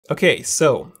Okay,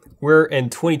 so we're in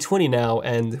 2020 now,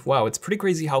 and wow, it's pretty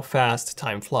crazy how fast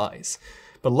time flies.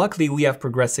 But luckily we have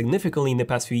progressed significantly in the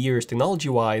past few years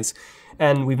technology-wise,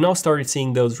 and we've now started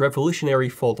seeing those revolutionary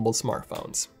foldable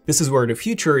smartphones. This is where the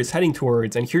future is heading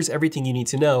towards, and here's everything you need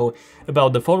to know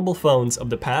about the foldable phones of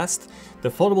the past, the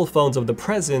foldable phones of the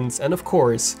present, and of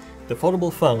course, the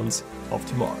foldable phones of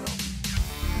tomorrow.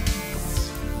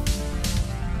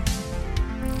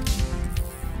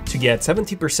 To get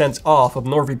 70% off of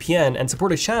NordVPN and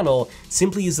support the channel,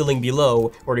 simply use the link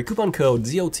below or the coupon code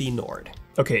ZOTNord.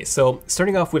 Okay, so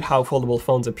starting off with how foldable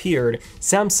phones appeared,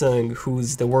 Samsung,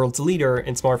 who's the world's leader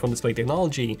in smartphone display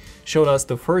technology, showed us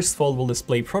the first foldable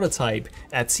display prototype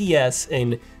at CES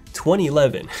in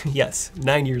 2011, yes,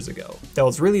 9 years ago. That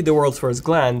was really the world's first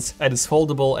glance at its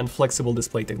foldable and flexible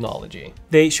display technology.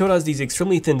 They showed us these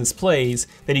extremely thin displays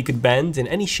that you could bend in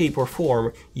any shape or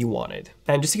form you wanted.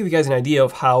 And just to give you guys an idea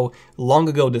of how long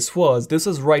ago this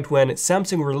was right when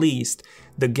Samsung released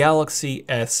the Galaxy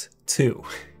S2.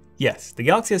 Yes, the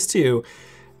Galaxy S2,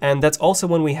 and that's also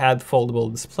when we had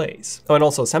foldable displays. Oh, and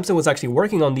also, Samsung was actually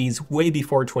working on these way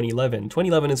before 2011.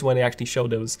 2011 is when they actually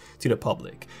showed those to the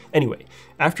public. Anyway,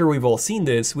 after we've all seen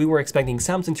this, we were expecting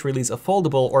Samsung to release a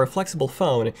foldable or a flexible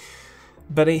phone,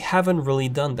 but they haven't really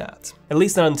done that. At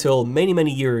least not until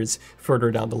many years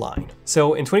further down the line.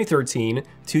 So in 2013,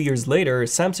 2 years later,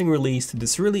 Samsung released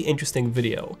this really interesting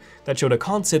video that showed a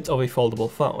concept of a foldable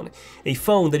phone. A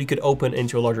phone that you could open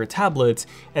into a larger tablet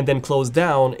and then close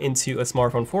down into a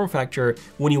smartphone form factor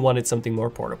when you wanted something more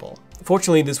portable.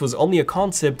 Fortunately, this was only a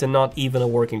concept and not even a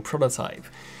working prototype.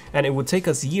 And it would take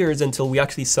us years until we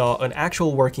actually saw an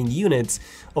actual working unit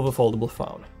of a foldable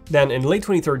phone. Then in late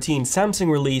 2013,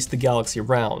 Samsung released the Galaxy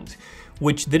Round,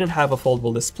 which didn't have a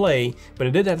foldable display, but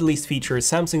it did at least feature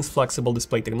Samsung's flexible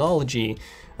display technology.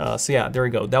 So yeah, there we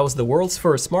go. That was the world's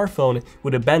first smartphone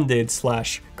with a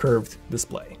bended/curved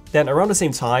display. Then around the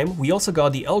same time, we also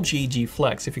got the LG G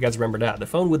Flex, if you guys remember that, the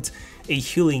phone with a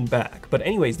healing back. But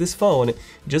anyways, this phone,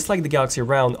 just like the Galaxy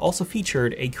Round, also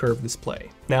featured a curved display.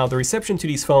 Now, the reception to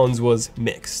these phones was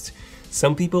mixed.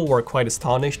 Some people were quite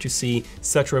astonished to see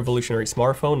such a revolutionary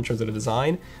smartphone in terms of the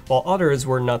design, while others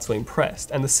were not so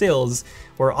impressed, and the sales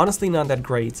were honestly not that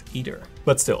great either.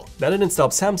 But still, that didn't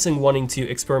stop Samsung wanting to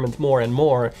experiment more and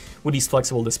more with these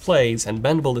flexible displays and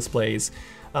bendable displays,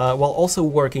 while also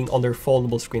working on their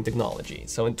foldable screen technology.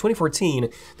 So in 2014,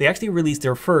 they actually released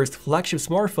their first flagship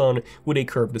smartphone with a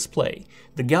curved display,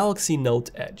 the Galaxy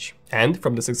Note Edge. And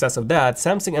from the success of that,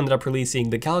 Samsung ended up releasing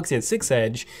the Galaxy S6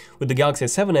 Edge with the Galaxy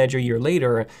S7 Edge a year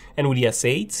later, and with the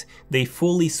S8, they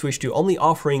fully switched to only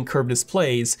offering curved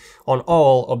displays on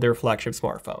all of their flagship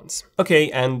smartphones. Okay,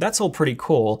 and that's all pretty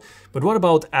cool, but what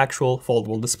about actual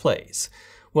foldable displays?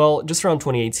 Well, just around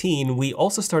 2018, we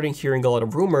also started hearing a lot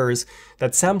of rumors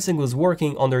that Samsung was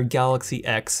working on their Galaxy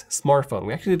X smartphone.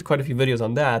 We actually did quite a few videos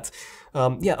on that.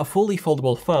 Yeah, a fully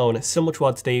foldable phone, similar to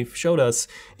what they showed us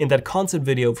in that concept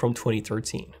video from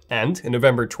 2013. And in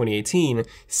November 2018,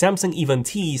 Samsung even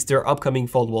teased their upcoming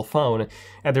foldable phone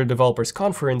at their developers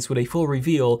conference with a full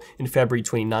reveal in February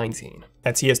 2019.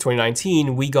 At CES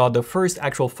 2019, we got the first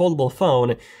actual foldable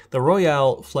phone, the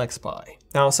Royale FlexPi.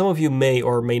 Now, some of you may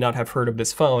or may not have heard of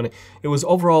this phone. It was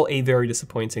overall a very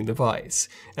disappointing device,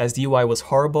 as the UI was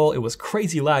horrible, it was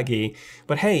crazy laggy,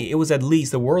 but hey, it was at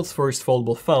least the world's first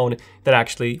foldable phone that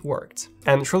actually worked.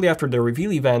 And shortly after the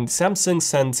reveal event, Samsung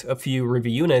sent a few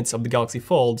review units of the Galaxy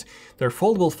Fold, their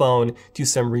foldable phone, to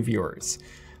some reviewers.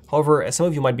 However, as some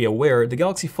of you might be aware, the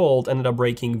Galaxy Fold ended up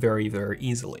breaking very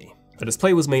easily. The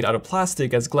display was made out of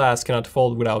plastic, as glass cannot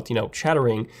fold without,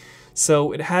 shattering,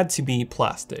 so it had to be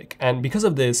plastic, and because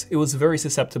of this, it was very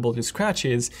susceptible to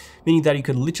scratches, meaning that you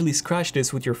could literally scratch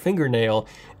this with your fingernail,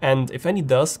 and if any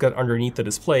dust got underneath the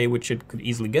display, which it could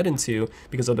easily get into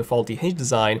because of the faulty hinge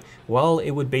design, well,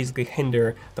 it would basically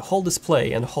hinder the whole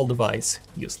display and the whole device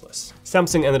useless.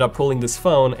 Samsung ended up pulling this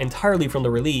phone entirely from the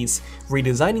release,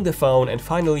 redesigning the phone and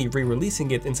finally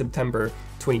re-releasing it in September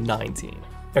 2019.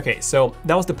 Okay, so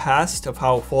that was the past of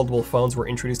how foldable phones were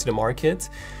introduced to the market.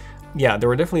 Yeah, there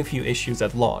were definitely a few issues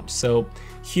at launch, so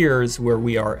here's where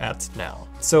we are at now.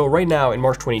 So right now, in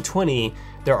March 2020,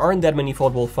 there aren't that many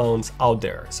foldable phones out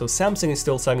there. So Samsung is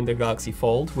still selling the Galaxy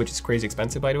Fold, which is crazy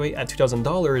expensive by the way, at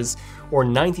 $2,000 or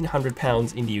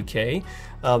 £1,900 in the UK.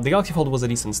 The Galaxy Fold was a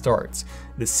decent start.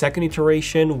 The second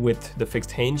iteration with the fixed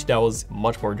hinge, that was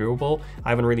much more durable. I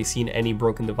haven't really seen any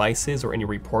broken devices or any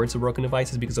reports of broken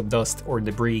devices because of dust or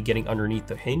debris getting underneath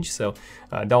the hinge, so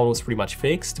that one was pretty much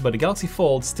fixed, but the Galaxy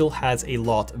Fold still has a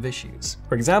lot of issues.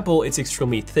 For example, it's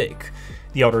extremely thick.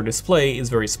 The outer display is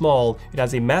very small, it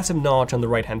has a massive notch on the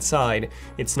right hand side,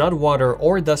 it's not water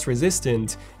or dust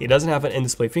resistant, it doesn't have an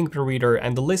in-display fingerprint reader,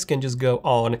 and the list can just go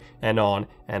on and on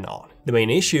and on. The main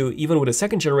issue, even with the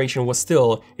second generation, was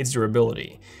still its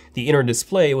durability. The inner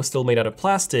display was still made out of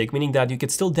plastic, meaning that you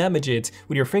could still damage it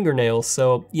with your fingernails,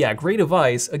 so yeah, great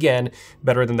device, again,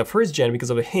 better than the first gen because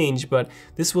of the hinge, but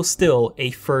this was still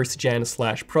a first gen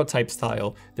 / prototype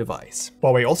style device.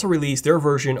 Huawei also released their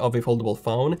version of a foldable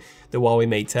phone, the Huawei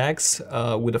Mate X,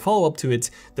 with a follow-up to it,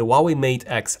 the Huawei Mate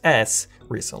XS,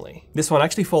 recently. This one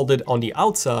actually folded on the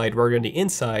outside rather than the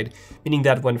inside, meaning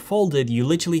that when folded, you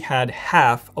literally had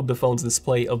half of the phone's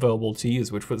display available to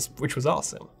use, which was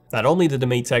awesome. Not only did the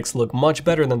Mate X look much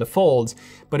better than the Folds,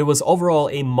 but it was overall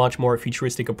a much more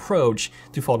futuristic approach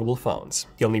to foldable phones.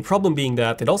 The only problem being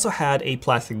that it also had a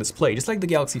plastic display, just like the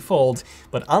Galaxy Fold,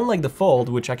 but unlike the Fold,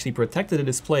 which actually protected the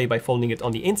display by folding it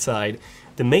on the inside,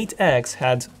 the Mate X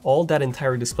had all that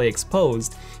entire display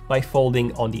exposed by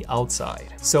folding on the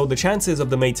outside. So the chances of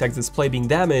the Mate X display being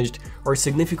damaged are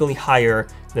significantly higher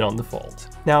than on the Fold.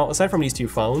 Now, aside from these two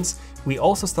phones, we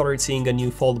also started seeing a new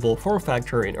foldable form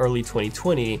factor in early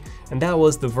 2020, and that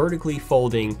was the vertically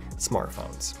folding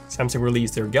smartphones. Samsung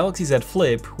released their Galaxy Z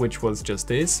Flip, which was just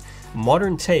this,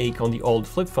 modern take on the old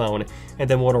flip phone, and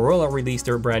then Motorola released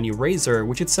their brand new Razr,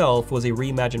 which itself was a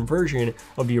reimagined version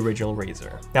of the original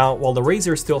Razr. Now, while the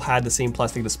Razr still had the same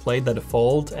plastic display that the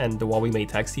Fold and the Huawei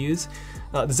Mate X use,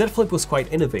 the Z Flip was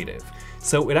quite innovative.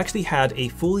 So it actually had a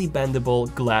fully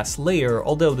bendable glass layer,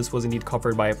 although this was indeed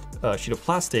covered by a sheet of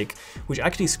plastic, which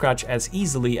actually scratched as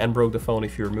easily and broke the phone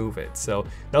if you remove it. So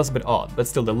that was a bit odd, but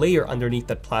still the layer underneath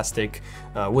that plastic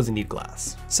was indeed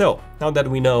glass. So now that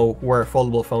we know where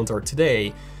foldable phones are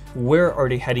today, where are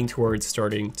they heading towards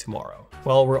starting tomorrow?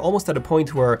 Well, we're almost at a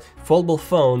point where foldable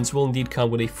phones will indeed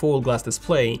come with a full glass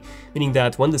display, meaning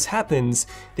that when this happens,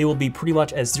 they will be pretty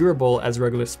much as durable as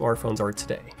regular smartphones are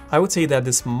today. I would say that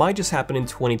this might just happen in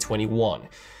 2021.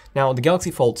 Now, the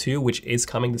Galaxy Fold 2, which is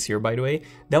coming this year by the way,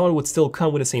 that one would still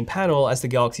come with the same panel as the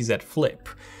Galaxy Z Flip,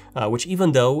 which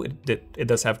even though it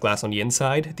does have glass on the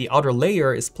inside, the outer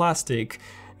layer is plastic,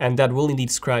 and that will indeed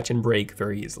scratch and break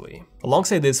very easily.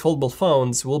 Alongside this, foldable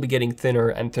phones will be getting thinner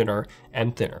and thinner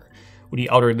and thinner, with the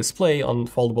outer display on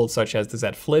foldables such as the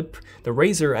Z Flip, the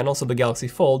Razr, and also the Galaxy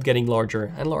Fold getting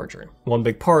larger and larger. One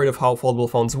big part of how foldable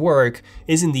phones work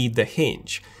is indeed the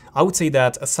hinge. I would say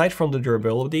that aside from the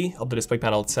durability of the display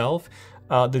panel itself,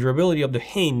 the durability of the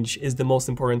hinge is the most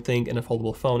important thing in a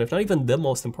foldable phone, if not even the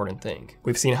most important thing.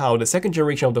 We've seen how the second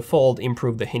generation of the Fold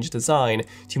improved the hinge design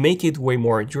to make it way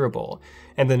more durable,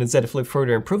 and then the Z Flip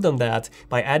further improved on that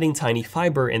by adding tiny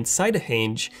fiber inside the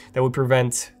hinge that would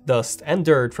prevent dust and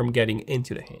dirt from getting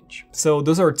into the hinge. So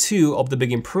those are two of the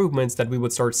big improvements that we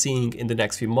would start seeing in the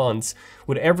next few months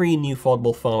with every new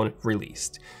foldable phone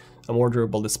released: a more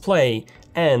durable display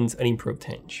and an improved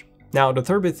hinge. Now, the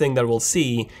third big thing that we'll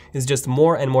see is just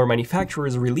more and more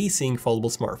manufacturers releasing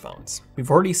foldable smartphones. We've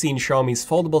already seen Xiaomi's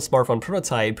foldable smartphone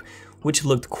prototype, which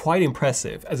looked quite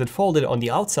impressive as it folded on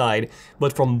the outside,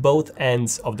 but from both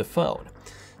ends of the phone.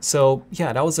 So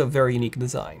yeah, that was a very unique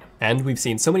design. And we've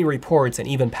seen so many reports and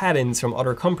even patents from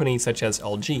other companies such as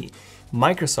LG,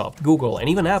 Microsoft, Google, and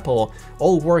even Apple,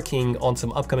 all working on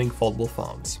some upcoming foldable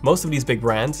phones. Most of these big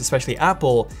brands, especially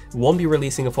Apple, won't be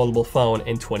releasing a foldable phone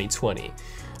in 2020.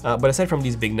 But aside from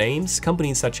these big names,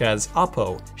 companies such as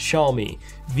Oppo, Xiaomi,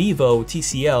 Vivo,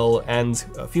 TCL, and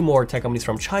a few more tech companies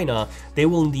from China, they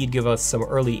will indeed give us some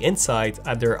early insight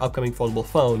at their upcoming foldable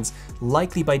phones,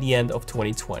 likely by the end of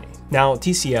 2020. Now,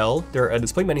 TCL, they're a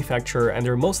display manufacturer and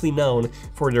they're mostly known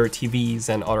for their TVs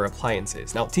and other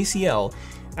appliances. Now, TCL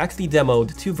actually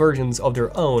demoed two versions of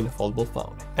their own foldable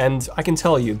phone. And I can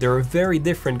tell you, they're very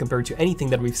different compared to anything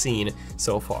that we've seen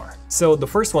so far. So the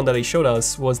first one that they showed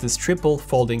us was this triple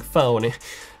folding phone,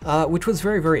 which was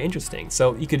very, very interesting.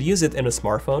 So you could use it in a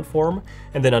smartphone form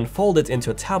and then unfold it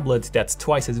into a tablet that's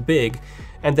twice as big.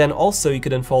 And then also you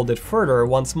could unfold it further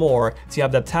once more to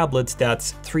have that tablet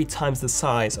that's 3 times the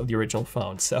size of the original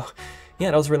phone. So yeah,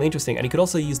 that was really interesting, and you could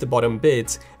also use the bottom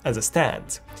bit as a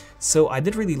stand. So I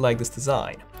did really like this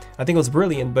design. I think it was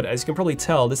brilliant, but as you can probably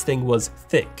tell, this thing was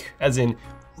thick, as in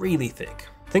really thick.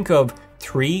 Think of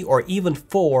 3 or even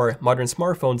 4 modern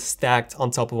smartphones stacked on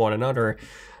top of one another,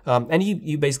 and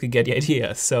you basically get the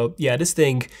idea. So yeah, this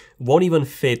thing won't even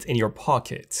fit in your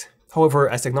pocket. However,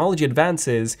 as technology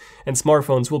advances and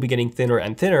smartphones will be getting thinner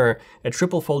and thinner, a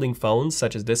triple folding phone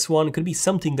such as this one could be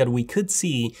something that we could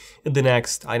see in the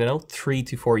next, I don't know, 3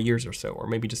 to 4 years or so, or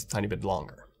maybe just a tiny bit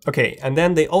longer. Okay, and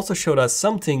then they also showed us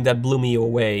something that blew me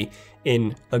away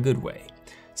in a good way.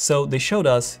 So they showed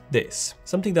us this,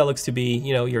 something that looks to be,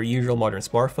 you know, your usual modern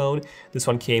smartphone. This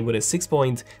one came with a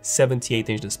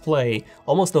 6.78-inch display,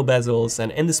 almost no bezels,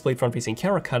 and in-display front-facing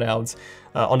camera cutouts.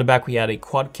 On the back we had a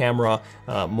quad camera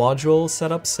module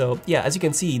setup, so yeah, as you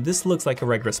can see, this looks like a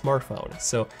regular smartphone.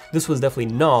 So this was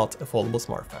definitely not a foldable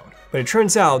smartphone. But it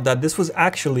turns out that this was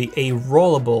actually a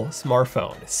rollable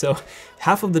smartphone. So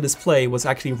half of the display was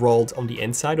actually rolled on the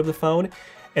inside of the phone,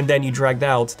 and then you dragged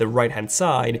out the right-hand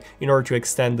side in order to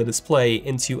extend the display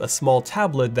into a small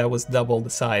tablet that was double the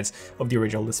size of the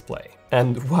original display.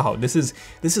 And wow, this is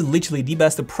literally the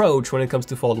best approach when it comes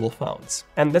to foldable phones.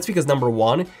 And that's because number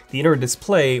one, the inner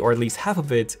display, or at least half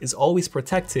of it, is always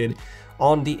protected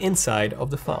on the inside of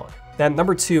the phone. Then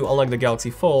number two, unlike the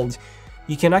Galaxy Fold,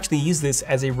 you can actually use this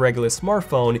as a regular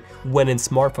smartphone when in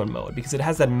smartphone mode, because it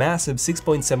has that massive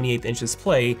 6.78-inch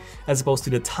display as opposed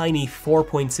to the tiny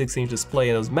 4.6-inch display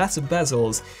and those massive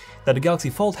bezels that the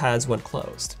Galaxy Fold has when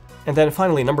closed. And then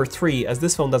finally, number three, as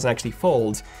this phone doesn't actually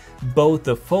fold, both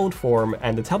the phone form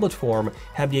and the tablet form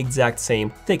have the exact same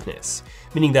thickness,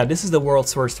 meaning that this is the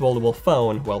world's first foldable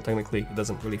phone, well, technically it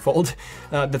doesn't really fold,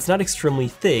 that's not extremely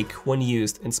thick when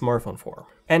used in smartphone form.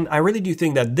 And I really do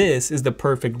think that this is the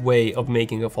perfect way of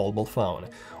making a foldable phone,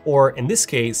 or in this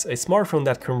case, a smartphone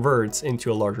that converts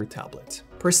into a larger tablet.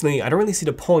 Personally, I don't really see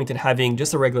the point in having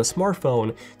just a regular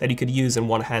smartphone that you could use in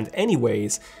one hand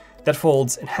anyways, that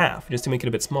folds in half just to make it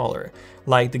a bit smaller,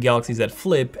 like the Galaxy Z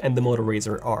Flip and the Moto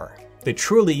Razr R. The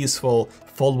truly useful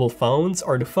foldable phones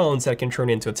are the phones that can turn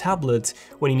into a tablet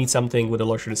when you need something with a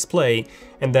larger display,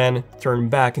 and then turn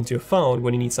back into a phone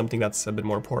when you need something that's a bit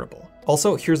more portable.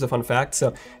 Also, here's a fun fact.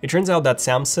 So it turns out that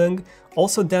Samsung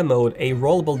also demoed a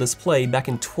rollable display back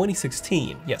in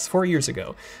 2016, yes, 4 years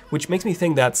ago, which makes me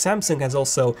think that Samsung has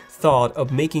also thought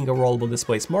of making a rollable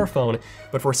display smartphone,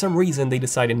 but for some reason they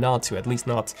decided not to, at least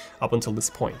not up until this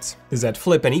point. The Z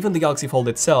Flip and even the Galaxy Fold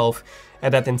itself,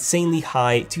 at that insanely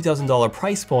high $2,000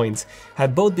 price point,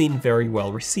 have both been very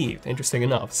well received, interesting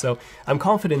enough. So I'm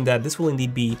confident that this will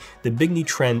indeed be the big new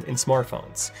trend in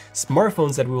smartphones.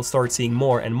 Smartphones that we will start seeing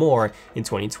more and more in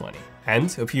 2020.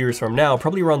 And a few years from now,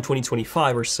 probably around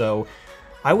 2025 or so,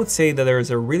 I would say that there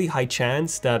is a really high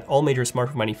chance that all major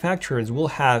smartphone manufacturers will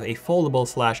have a foldable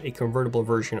 / a convertible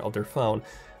version of their phone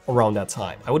around that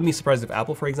time. I wouldn't be surprised if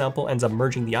Apple, for example, ends up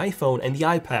merging the iPhone and the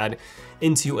iPad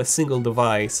into a single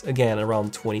device again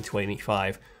around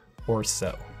 2025 or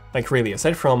so. Like really,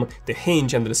 aside from the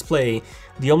hinge and the display,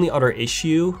 the only other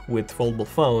issue with foldable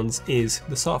phones is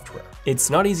the software. It's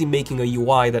not easy making a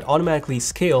UI that automatically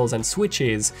scales and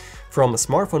switches from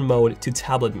smartphone mode to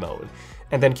tablet mode.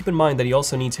 And then keep in mind that you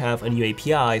also need to have a new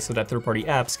API so that third-party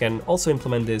apps can also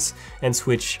implement this and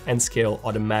switch and scale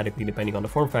automatically depending on the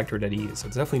form factor that you use. So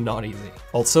it's definitely not easy.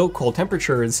 Also, cold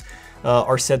temperatures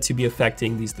are said to be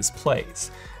affecting these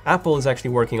displays. Apple is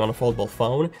actually working on a foldable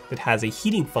phone that has a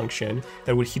heating function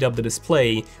that would heat up the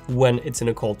display when it's in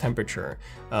a cold temperature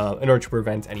in order to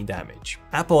prevent any damage.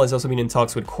 Apple has also been in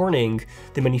talks with Corning,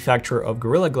 the manufacturer of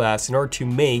Gorilla Glass, in order to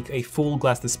make a full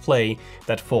glass display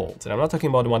that folds. And I'm not talking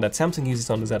about the one that Samsung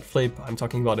uses on the Z Flip, I'm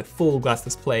talking about a full glass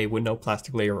display with no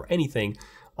plastic layer or anything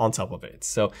on top of it.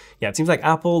 So yeah, it seems like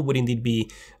Apple would indeed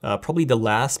be probably the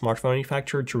last smartphone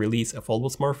manufacturer to release a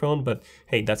foldable smartphone, but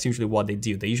hey, that's usually what they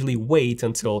do. They usually wait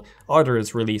until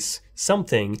others release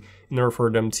something in order for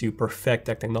them to perfect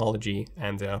that technology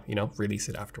and you know, release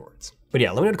it afterwards. But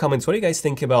yeah, let me know in the comments, what do you guys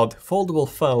think about foldable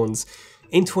phones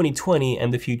in 2020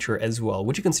 and the future as well?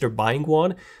 Would you consider buying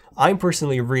one? I'm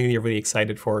personally really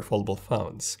excited for foldable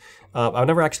phones. I've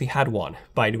never actually had one,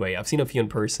 by the way. I've seen a few in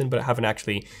person, but I haven't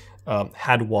actually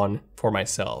had one for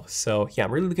myself. So yeah,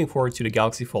 I'm really looking forward to the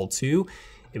Galaxy Fold 2.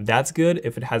 If that's good,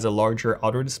 if it has a larger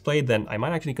outer display, then I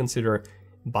might actually consider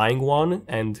buying one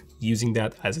and using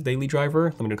that as a daily driver.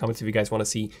 Let me know in the comments if you guys want to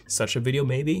see such a video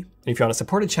maybe. And if you want to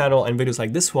support the channel and videos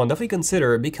like this one, definitely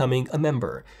consider becoming a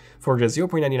member. For just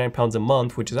 £0.99 a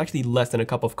month, which is actually less than a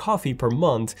cup of coffee per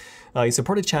month, you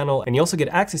support the channel and you also get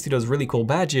access to those really cool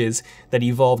badges that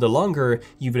evolve the longer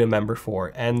you've been a member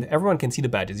for. And everyone can see the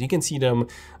badges. You can see them,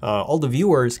 all the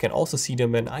viewers can also see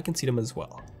them, and I can see them as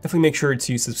well. Definitely make sure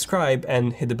to subscribe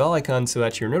and hit the bell icon so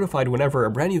that you're notified whenever a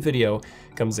brand new video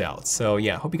comes out. So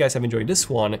yeah, hope you guys have enjoyed this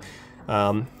one.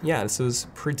 Yeah, this is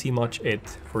pretty much it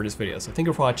for this video. So thank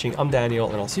you for watching. I'm Daniel,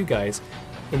 and I'll see you guys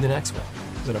in the next one.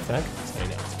 ZONEofTECH,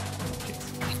 signing out.